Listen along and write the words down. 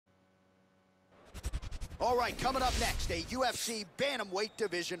All right, coming up next, a UFC Bantamweight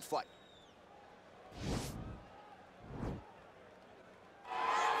division fight.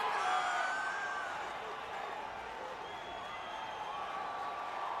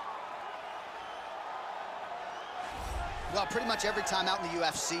 Well, pretty much every time out in the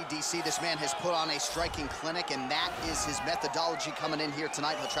UFC, DC, this man has put on a striking clinic, and that is his methodology coming in here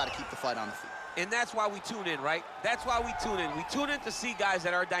tonight. He'll try to keep the fight on the feet. And that's why we tune in, right? That's why we tune in. We tune in to see guys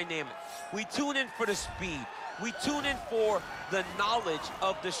that are dynamic. We tune in for the speed. We tune in for the knowledge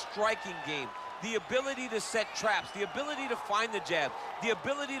of the striking game, the ability to set traps, the ability to find the jab, the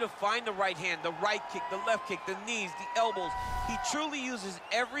ability to find the right hand, the right kick, the left kick, the knees, the elbows. He truly uses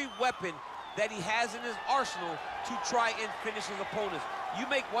every weapon that he has in his arsenal to try and finish his opponents. You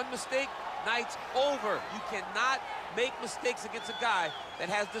make one mistake, night's over. You cannot make mistakes against a guy that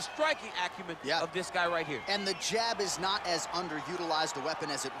has the striking acumen of this guy right here. And the jab is not as underutilized a weapon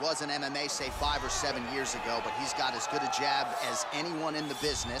as it was in MMA, say 5 or 7 years ago, but he's got as good a jab as anyone in the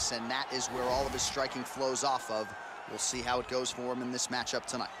business, and that is where all of his striking flows off of. We'll see how it goes for him in this matchup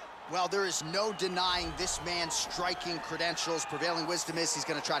tonight. Well, there is no denying this man's striking credentials. Prevailing wisdom is he's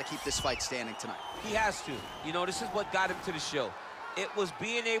going to try to keep this fight standing tonight. He has to. You know, this is what got him to the show. It was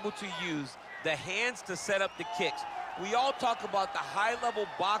being able to use the hands to set up the kicks. We all talk about the high-level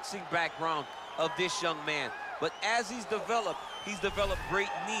boxing background of this young man, but as he's developed great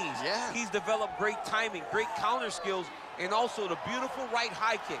knees. He's developed great timing, great counter skills, and also the beautiful right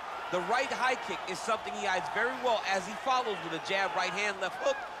high kick. The right high kick is something he hides very well as he follows with a jab, right hand, left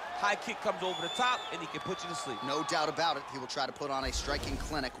hook. High kick comes over the top, and he can put you to sleep. No doubt about it. He will try to put on a striking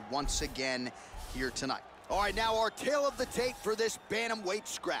clinic once again here tonight. All right, now our tale of the tape for this bantamweight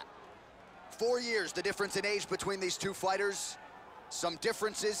scrap. 4 years, the difference in age between these two fighters. Some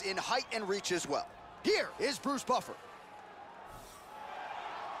differences in height and reach as well. Here is Bruce Buffer.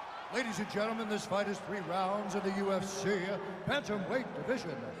 Ladies and gentlemen, this fight is 3 rounds in the UFC Bantamweight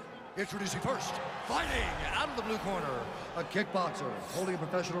division. Introducing first, fighting out of the blue corner, a kickboxer holding a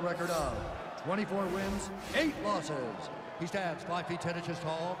professional record of 24 wins, 8 losses. He stands 5 feet 10 inches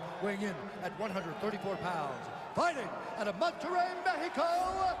tall, weighing in at 134 pounds. Fighting out of Monterrey,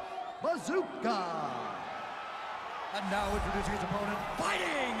 Mexico, Bazooka. And now introducing his opponent,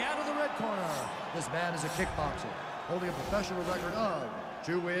 fighting out of the red corner. This man is a kickboxer, holding a professional record of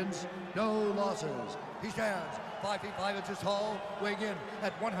 2 wins, no losses. He stands 5 feet 5 inches tall, weighing in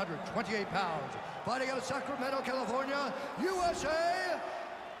at 128 pounds. Fighting out of Sacramento, California, USA,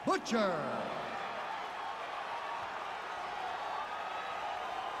 Butcher.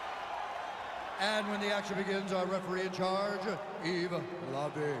 And when the action begins, our referee in charge, Yves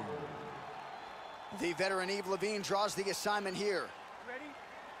Lavigne. The veteran Yves Lavigne draws the assignment here. Ready?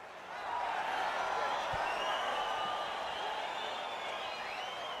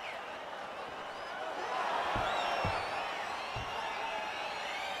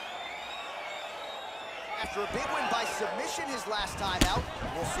 After a big win by submission his last time out,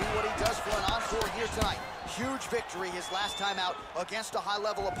 we'll see what he does for an encore here tonight. Huge victory his last time out against a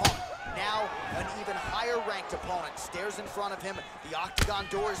high-level opponent. Now, an even higher-ranked opponent stares in front of him. The octagon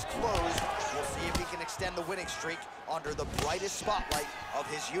door is closed. We'll see if he can extend the winning streak under the brightest spotlight of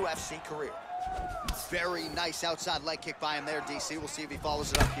his UFC career. Very nice outside leg kick by him there, DC. We'll see if he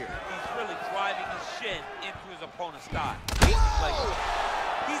follows it up here. He's really driving his shin into his opponent's thigh.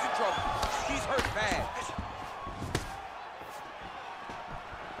 He's in trouble. He's hurt bad.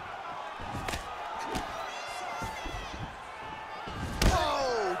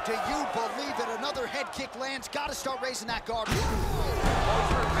 Oh, do you believe it? Another head kick lands. Got to start raising that guard. Oh,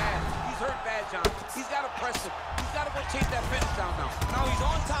 he's hurt bad. He's hurt bad, John. He's got to press him. He's got to go chase that finish down now. Now he's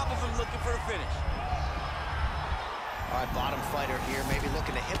on top of him looking for the finish. All right, bottom fighter here, maybe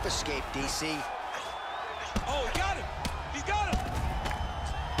looking to hip escape, DC. Oh, he got him. He's got him.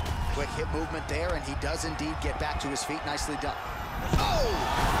 Quick hip movement there, and he does indeed get back to his feet. Nicely done. Oh!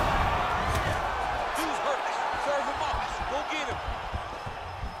 Dude's hurt. Serve him up. Go get him.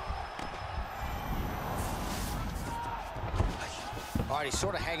 All right, he's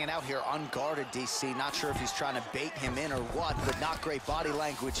sort of hanging out here unguarded, DC. Not sure if he's trying to bait him in or what, but not great body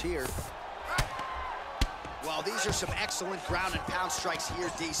language here. Well, these are some excellent ground and pound strikes here,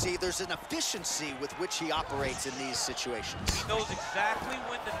 DC. There's an efficiency with which he operates in these situations. He knows exactly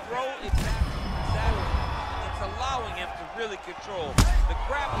when to throw, exactly. It's allowing him to really control the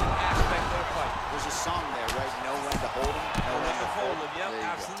grappling aspect of the fight. There's a song there, right? Know when to hold him. Know when to hold him, yep,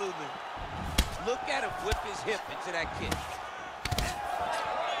 absolutely. Look at him whip his hip into that kick.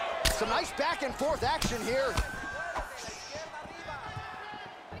 Some nice back and forth action here.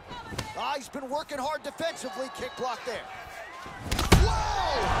 He's been working hard defensively. Kick block there.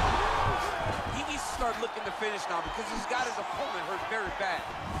 Whoa! He needs to start looking finish now because he's got his opponent hurt very bad.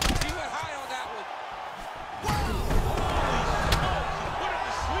 He went high on that one.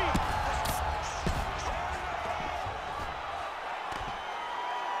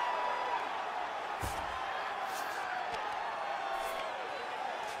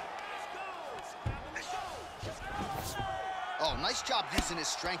 Oh, nice job using his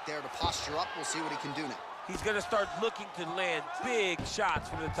strength there to posture up. We'll see what he can do now. He's going to start looking to land big shots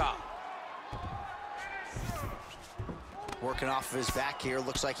from the top. Working off of his back here.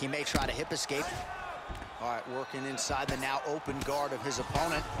 Looks like he may try to hip escape. All right, working inside the now open guard of his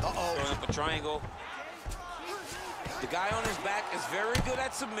opponent. Uh-oh. Throwing up a triangle. The guy on his back is very good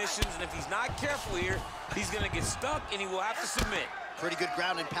at submissions, and if he's not careful here, he's going to get stuck, and he will have to submit. Pretty good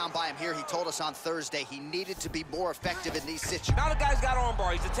ground and pound by him here. He told us on Thursday he needed to be more effective in these situations. Now the guy's got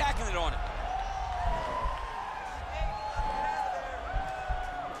armbar. He's attacking it on him.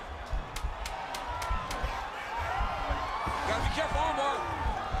 Gotta be careful, armbar.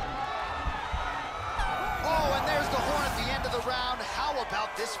 Oh, and there's the horn at the end of the round. How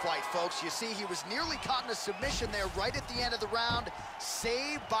about this fight, folks? You see, he was nearly caught in a submission there right at the end of the round.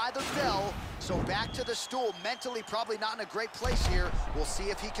 Saved by the bell. So back to the stool. Mentally probably not in a great place here. We'll see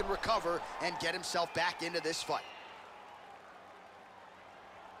if he can recover and get himself back into this fight.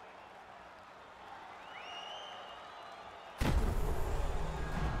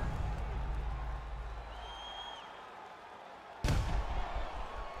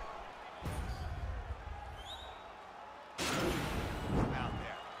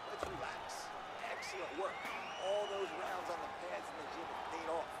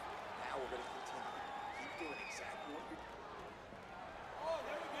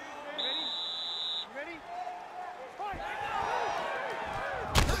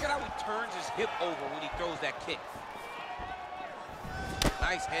 Turns his hip over when he throws that kick.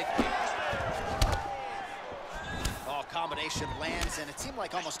 Nice head kick. Oh, combination lands, and it seemed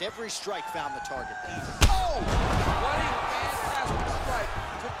like almost every strike found the target there. Oh! What a fantastic strike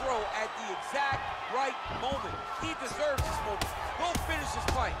to throw at the exact right moment. He deserves this moment. Go finish this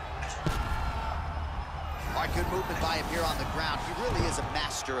fight. All right, good movement by him here on the ground. He really is a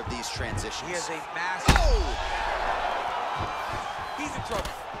master of these transitions. He is a master. Oh! He's in trouble.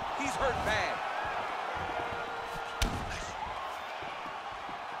 He's hurt bad.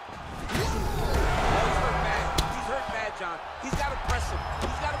 Oh, he's hurt bad. He's hurt bad, John. He's got to press him.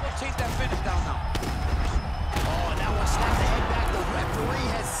 He's got to go chase that finish down now. Oh, and that one snapped the head back. The referee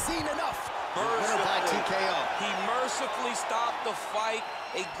has seen enough. Winner by TKO. He mercifully stopped the fight.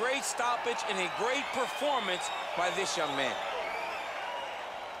 A great stoppage and a great performance by this young man.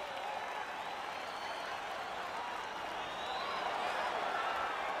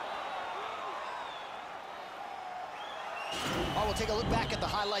 Oh, we'll take a look back at the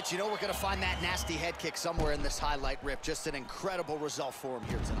highlights. You know we're going to find that nasty head kick somewhere in this highlight rip. Just an incredible result for him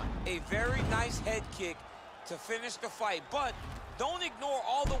here tonight. A very nice head kick to finish the fight, but don't ignore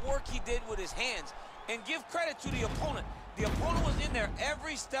all the work he did with his hands and give credit to the opponent. The opponent was in there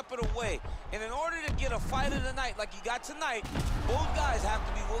every step of the way, and in order to get a fight of the night like he got tonight, both guys have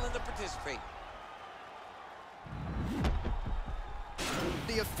to be willing to participate.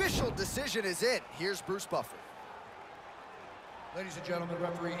 The official decision is in. Here's Bruce Buffer. Ladies and gentlemen,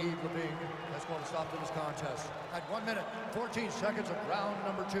 referee Yves Levine has called a stop to this contest at 1 minute, 14 seconds of round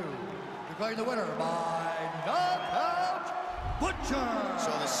number 2. Declaring the winner by knockout, Butcher!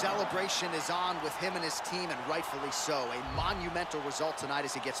 So the celebration is on with him and his team, and rightfully so. A monumental result tonight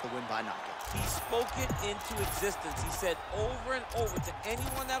as he gets the win by knockout. He spoke it into existence. He said over and over to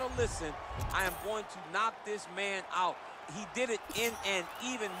anyone that'll listen, I am going to knock this man out. He did it in an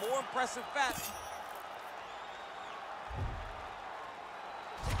even more impressive fashion.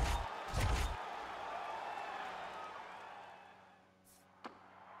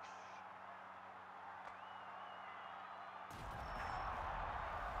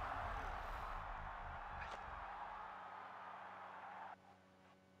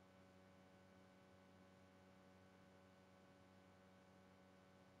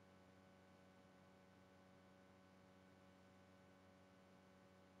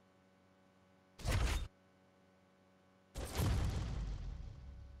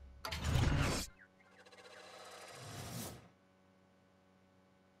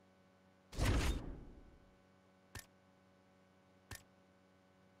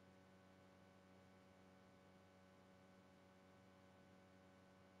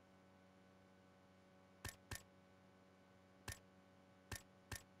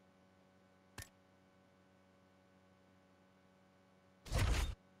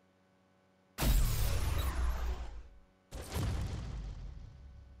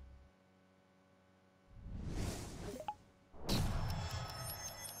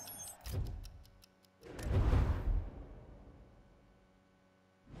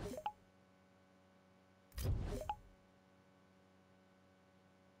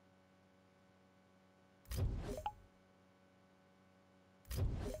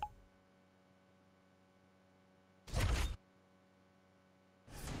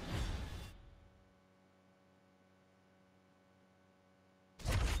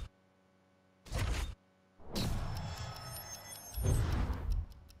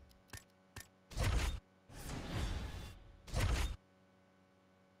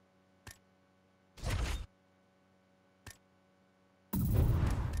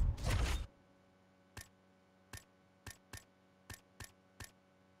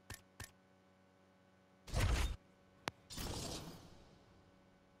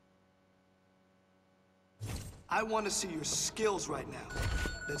 I want to see your skills right now.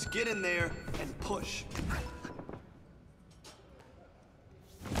 Let's get in there and push.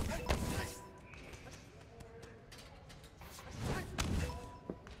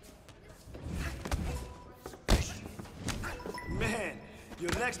 Man,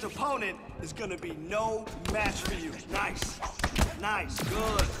 your next opponent is gonna be no match for you. Nice. Nice,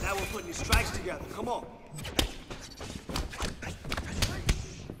 good. Now we're putting these strikes together. Come on.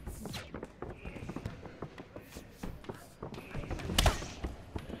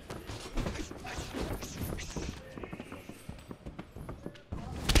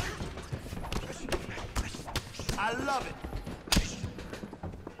 I love it.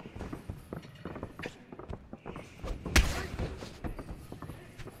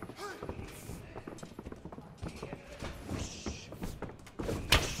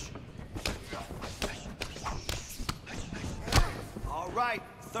 All right,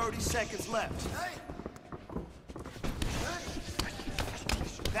 30 seconds left.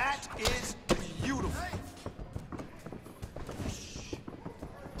 That is beautiful.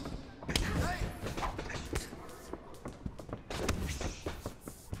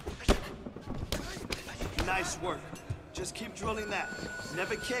 Nice work. Just keep drilling that.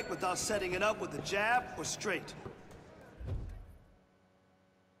 Never kick without setting it up with a jab or straight.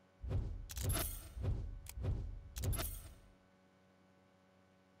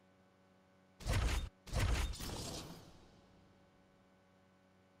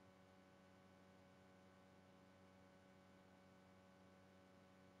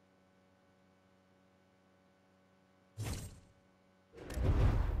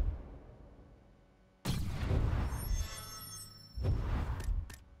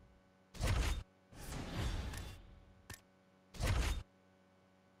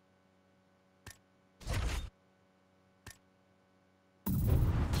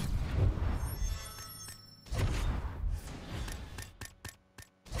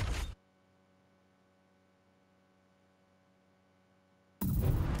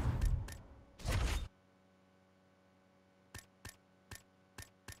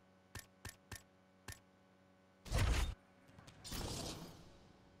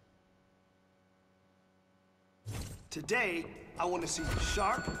 Today, I want to see you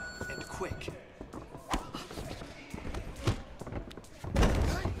sharp and quick.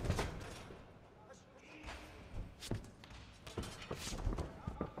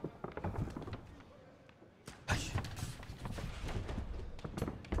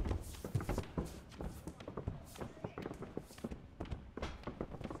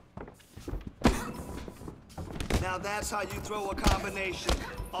 Now that's how you throw a combination.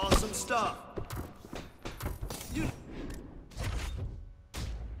 Awesome stuff.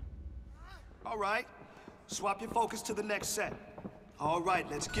 All right, swap your focus to the next set. All right,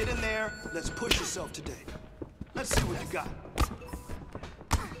 let's get in there. Let's push yourself today. Let's see what you got.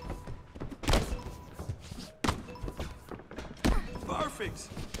 Perfect.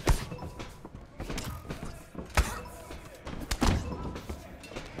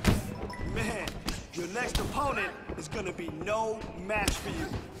 Man, your next opponent is gonna be no match for you.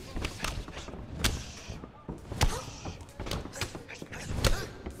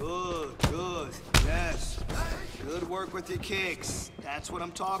 Good, good, yes. Good work with your kicks. That's what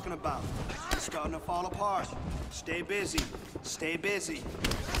I'm talking about. It's starting to fall apart. Stay busy, stay busy.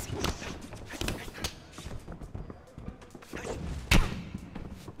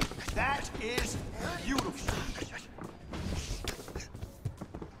 That is beautiful.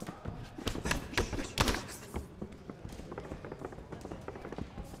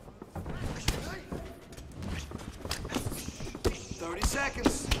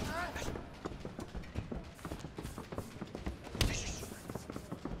 Seconds.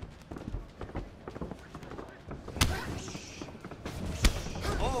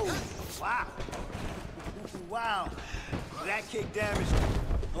 Oh, wow. Wow. That kick damaged me.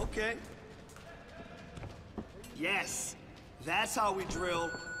 Okay. Yes. That's how we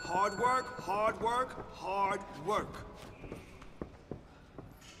drill. Hard work, hard work, hard work.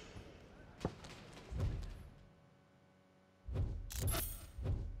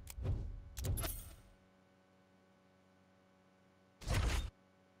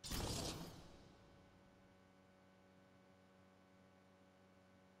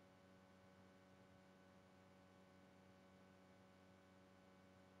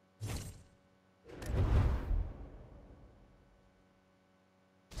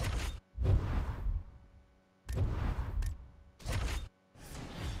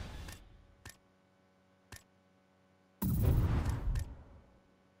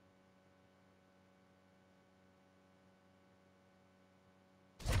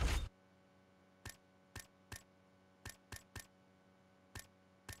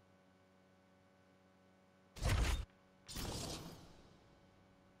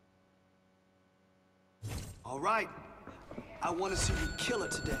 All right. I want to see you kill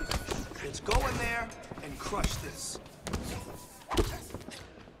it today. Let's go in there and crush this.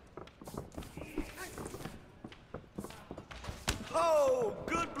 Oh,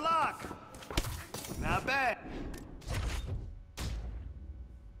 good block. Not bad.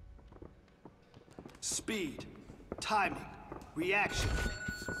 Speed, timing, reaction.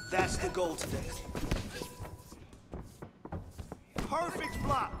 That's the goal today. Perfect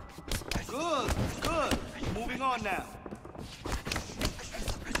block. Good, good. Moving on now.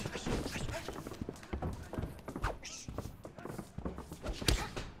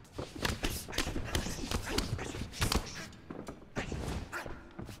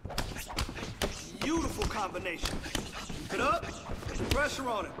 Beautiful combination. Keep it up. Put the pressure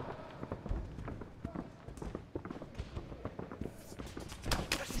on it.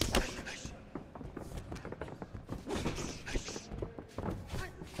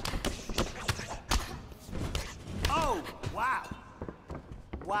 Oh, wow.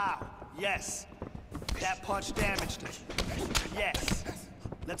 Wow, yes. That punch damaged it. Yes.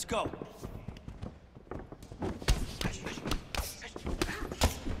 Let's go.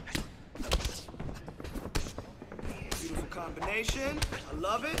 Beautiful combination. I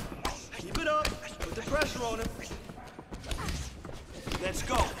love it. Keep it up. Put the pressure on him. Let's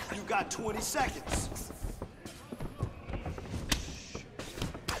go. You got 20 seconds.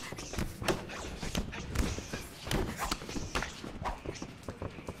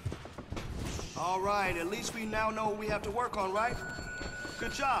 All right, at least we now know what we have to work on, right?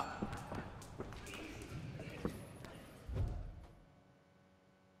 Good job.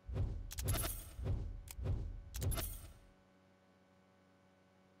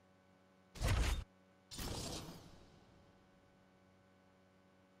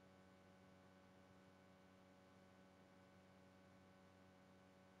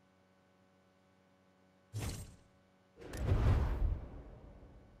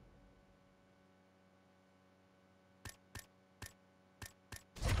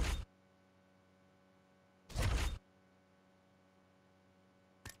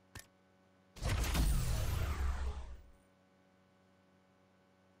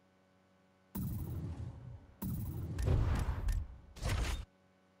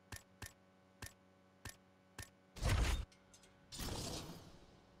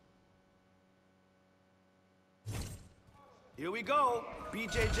 Here we go,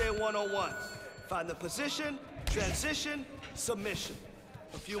 BJJ 101. Find the position, transition, submission.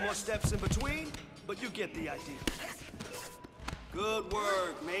 A few more steps in between, but you get the idea. Good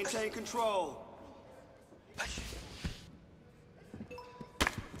work, maintain control.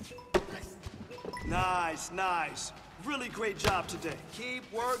 Nice, nice. Really great job today.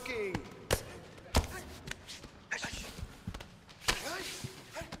 Keep working.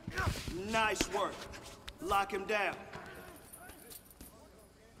 Nice work. Lock him down.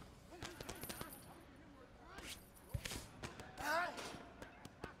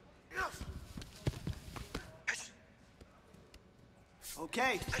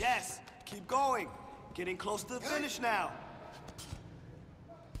 Okay, yes, keep going. Getting close to the finish now.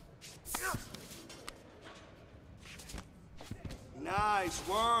 Nice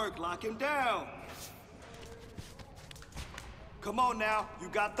work, lock him down. Come on now, you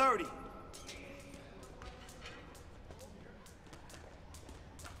got 30.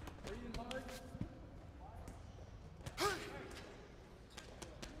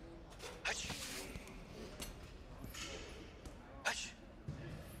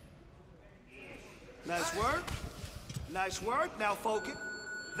 Nice work. Nice work. Now focus.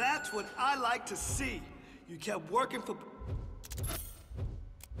 That's what I like to see. You kept working for...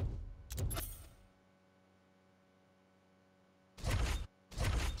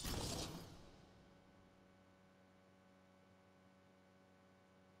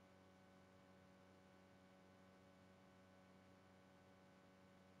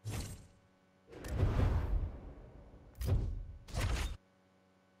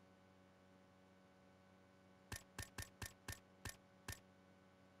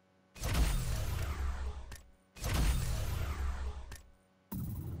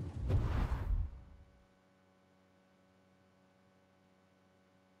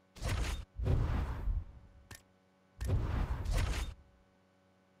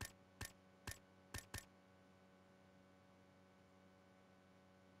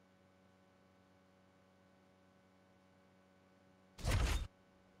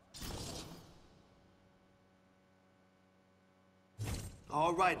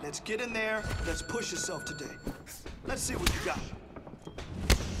 All right, let's get in there. Let's push yourself today. Let's see what you got.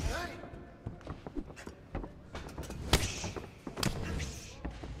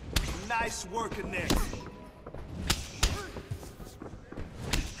 Nice work in there.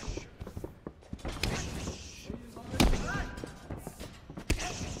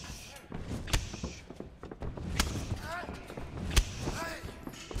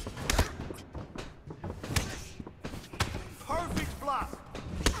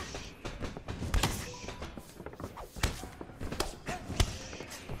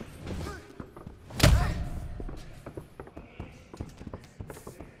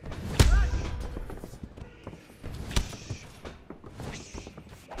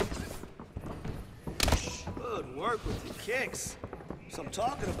 kicks. That's what I'm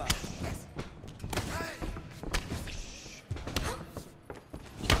talking about.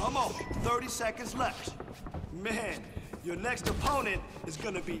 Come on, 30 seconds left. Man, your next opponent is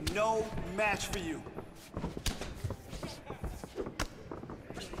gonna be no match for you.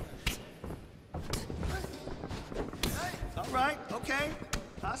 All right, okay,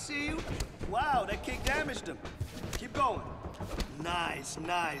 I see you. Wow, that kick damaged him. Keep going. Nice,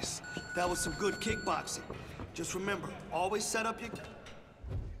 nice. That was some good kickboxing. Just remember, always set up your...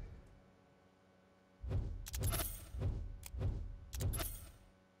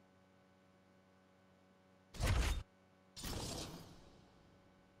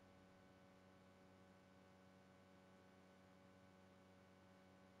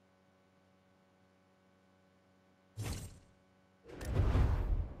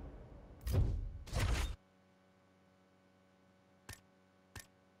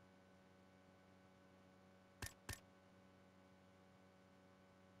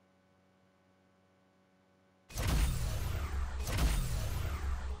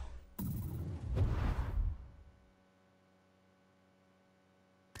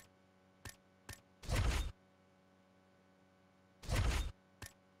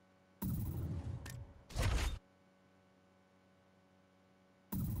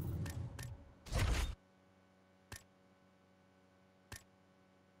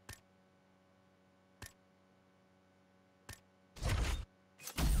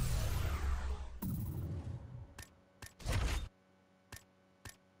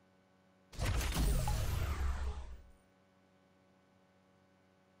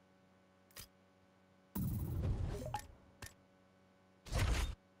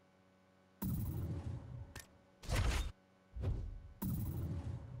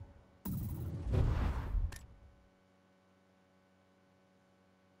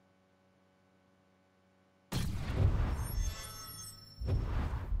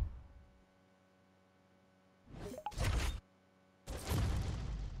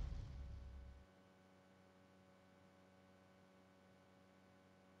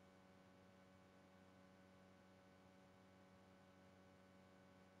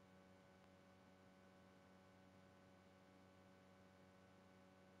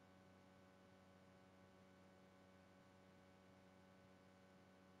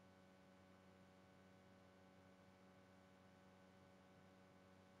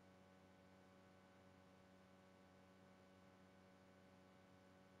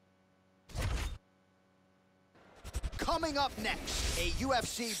 Coming up next, a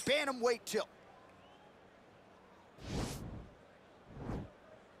UFC Bantamweight tilt.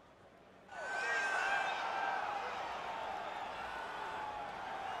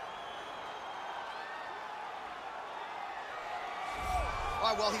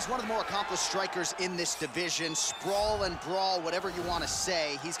 All right, well, he's one of the more accomplished strikers in this division. Sprawl and brawl, whatever you want to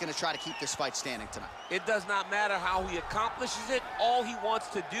say, he's going to try to keep this fight standing tonight. It does not matter how he accomplishes it. All he wants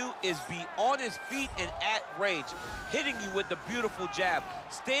to do is be on his feet and at range, hitting you with the beautiful jab,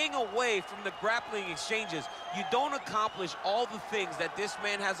 staying away from the grappling exchanges. You don't accomplish all the things that this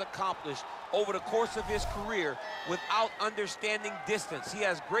man has accomplished over the course of his career without understanding distance. He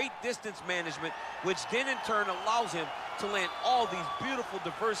has great distance management, which then in turn allows him to land all these beautiful,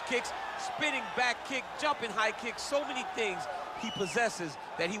 diverse kicks, spinning back kick, jumping high kicks, so many things he possesses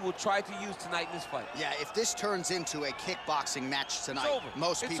that he will try to use tonight in this fight. Yeah, if this turns into a kickboxing match tonight,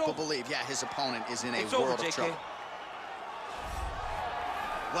 most people believe, yeah, his opponent is in a world of trouble.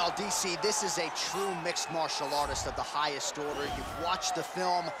 Well, DC, this is a true mixed martial artist of the highest order. You've watched the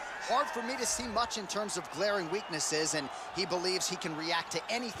film. Hard for me to see much in terms of glaring weaknesses, and he believes he can react to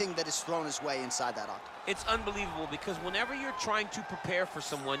anything that is thrown his way inside that octagon. It's unbelievable because whenever you're trying to prepare for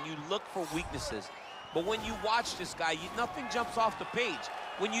someone, you look for weaknesses. But when you watch this guy, nothing jumps off the page.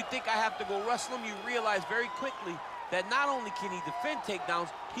 When you think I have to go wrestle him, you realize very quickly that not only can he defend takedowns,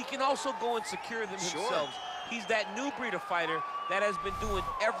 he can also go and secure them himself. He's that new breed of fighter that has been doing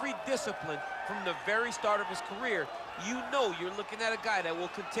every discipline from the very start of his career. You know you're looking at a guy that will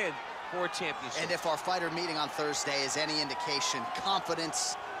contend for a championship. And if our fighter meeting on Thursday is any indication,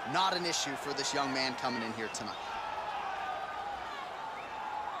 confidence, not an issue for this young man coming in here tonight.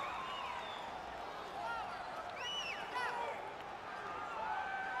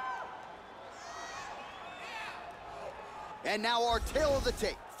 And now our tale of the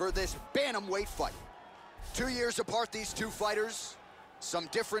tape for this bantamweight fight. 2 years apart, these two fighters, some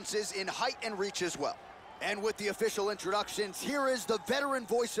differences in height and reach as well. And with the official introductions, here is the veteran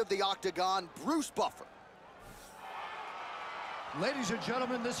voice of the octagon, Bruce Buffer. Ladies and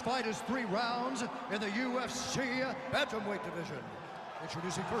gentlemen, this fight is 3 rounds in the UFC Bantamweight division.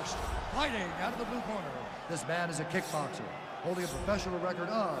 Introducing first, fighting out of the blue corner, This man is a kickboxer, holding a professional record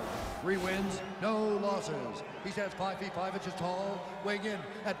of 3 wins, no losses. He stands 5 feet 5 inches tall, weighing in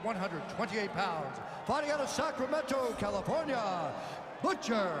at 128 pounds. Fighting out of Sacramento, California,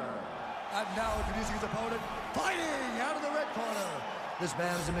 Butcher. And now introducing his opponent, fighting out of the red corner. This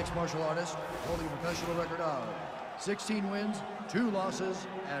man is a mixed martial artist, holding a professional record of 16 wins, 2 losses,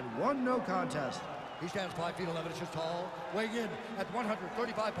 and 1 no contest. He stands 5 feet 11 inches tall, weighing in at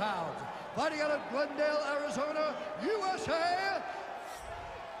 135 pounds. Fighting out of Glendale, Arizona, USA.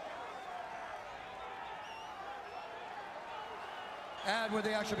 And when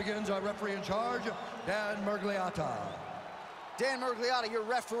the action begins, our referee in charge, Dan Mergliata. Dan Mergliata, your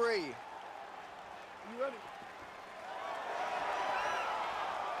referee. You ready?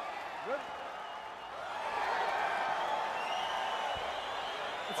 Ready?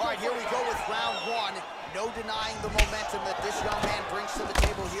 All right, here we go with round 1. No denying the momentum that this young man brings to the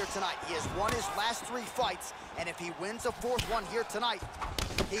table here tonight. He has won his last 3 fights, and if he wins a 4th one here tonight,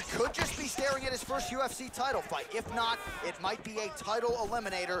 he could just be staring at his first UFC title fight. If not, it might be a title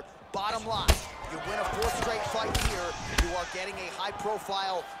eliminator. Bottom line, you win a 4th straight fight here, you are getting a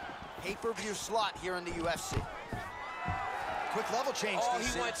high-profile pay-per-view slot here in the UFC. Quick level change, Oh,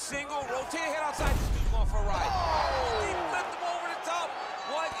 DC. he went single, rotate head outside, he's going for a ride. Oh! He flipped him over the top.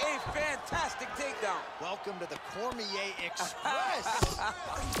 What a fantastic takedown. Welcome to the Cormier Express.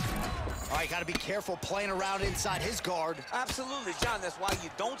 All right, got to be careful playing around inside his guard. Absolutely, John. That's why you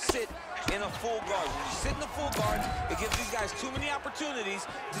don't sit in a full guard. When you sit in a full guard, it gives these guys too many opportunities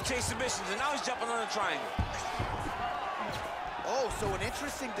to chase submissions. And now he's jumping on a triangle. Oh, so an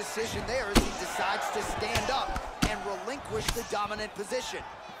interesting decision there as he decides to stand up and relinquish the dominant position.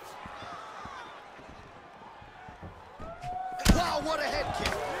 Wow, what a head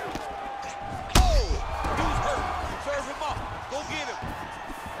kick. Oh! Dude's hurt. Serve him up. Go get him.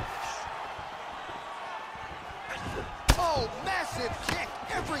 Oh, massive kick.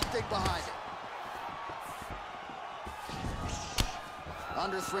 Everything behind it.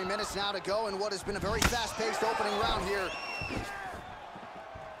 Under 3 minutes now to go in what has been a very fast-paced opening round here.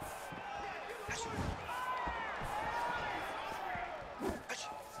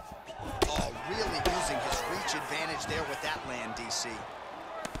 Oh, really using his reach advantage there with that land, DC.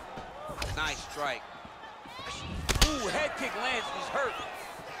 Nice strike. Ooh, head kick lands. He's hurt.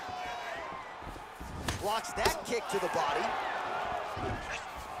 Blocks that kick to the body.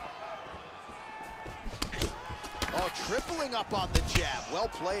 Oh, tripling up on the jab. Well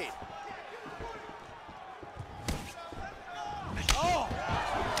played. Oh!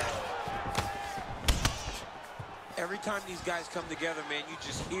 Every time these guys come together, man, you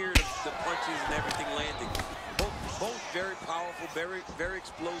just hear the punches and everything landing. Both very powerful, very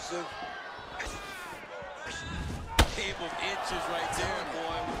explosive. Game of inches right there,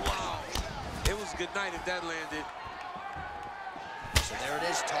 boy. Wow. It was a good night if that landed. So there it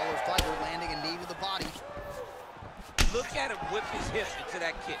is, taller fighter landing a knee to the body. Look at him whip his hip into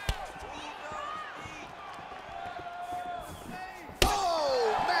that kick.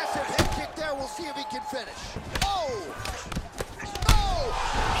 Oh, massive head kick there. We'll see if he can finish. Oh! Oh!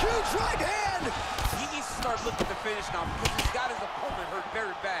 Huge right hand! He needs to start looking to finish now because he's got his opponent hurt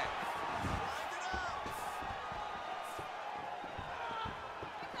very bad.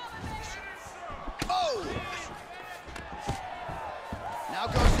 Oh! Now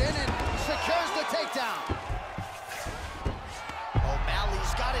goes in and secures the takedown.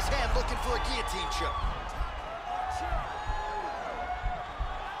 O'Malley's got his hand looking for a guillotine choke.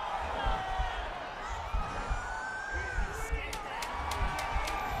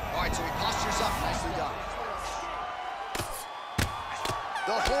 All right, so he postures up. Nicely done.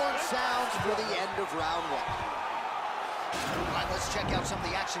 The horn sounds for the end of round 1. All right, let's check out some of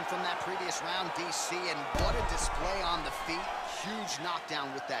the action from that previous round, DC, and what a display on the feet. Huge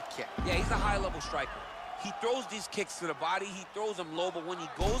knockdown with that kick. Yeah, he's a high-level striker. He throws these kicks to the body, he throws them low, but when he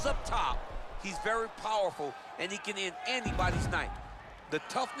goes up top, he's very powerful, and he can end anybody's night. The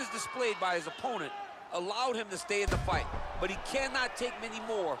toughness displayed by his opponent allowed him to stay in the fight, but he cannot take many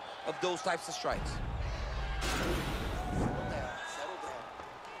more of those types of strikes. Settle down.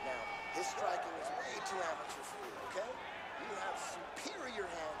 Now, his striking is way too amateur for you, okay? You have superior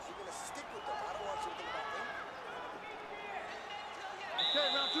hands. You're gonna stick with them. I don't want you to think about me. Okay,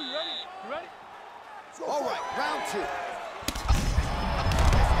 round 2, you ready? You ready? All right, round 2. She'll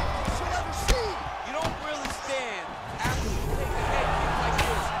ever see. You don't really stand after you take a head kick like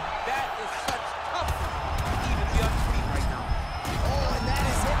this. That is such toughness to even be on his feet right now. Oh, and that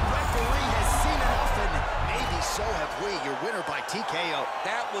is it. Referee has seen enough, and maybe so have we. Your winner by TKO.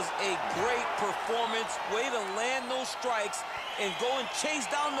 That was a great performance. Way to land those strikes and go and chase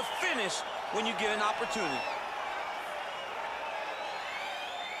down the finish when you get an opportunity.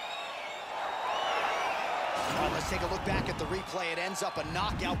 All right, let's take a look back at the replay. It ends up a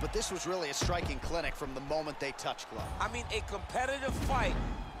knockout, but this was really a striking clinic from the moment they touched glove. I mean, a competitive fight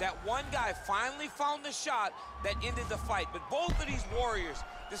that one guy finally found the shot that ended the fight. But both of these warriors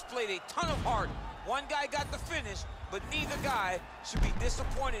displayed a ton of heart. One guy got the finish, but neither guy should be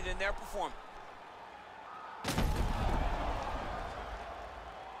disappointed in their performance.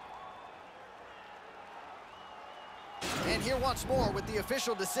 And here once more with the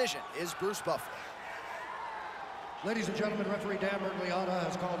official decision is Bruce Buffer. Ladies and gentlemen, referee Dan Mergliata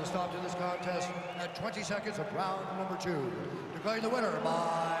has called a stop to this contest at 20 seconds of round number 2. Declaring the winner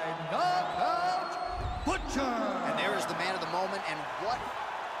by knockout, Butcher! And there is the man of the moment, and what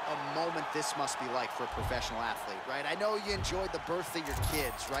a moment this must be like for a professional athlete, right? I know you enjoyed the birth of your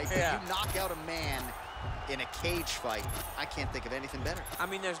kids, right? Yeah. But you knock out a man in a cage fight, I can't think of anything better. I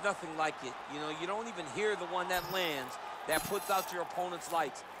mean, there's nothing like it. You know, you don't even hear the one that lands, that puts out your opponent's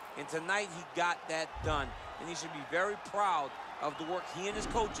lights. And tonight, he got that done. And he should be very proud of the work he and his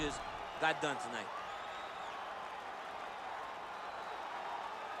coaches got done tonight.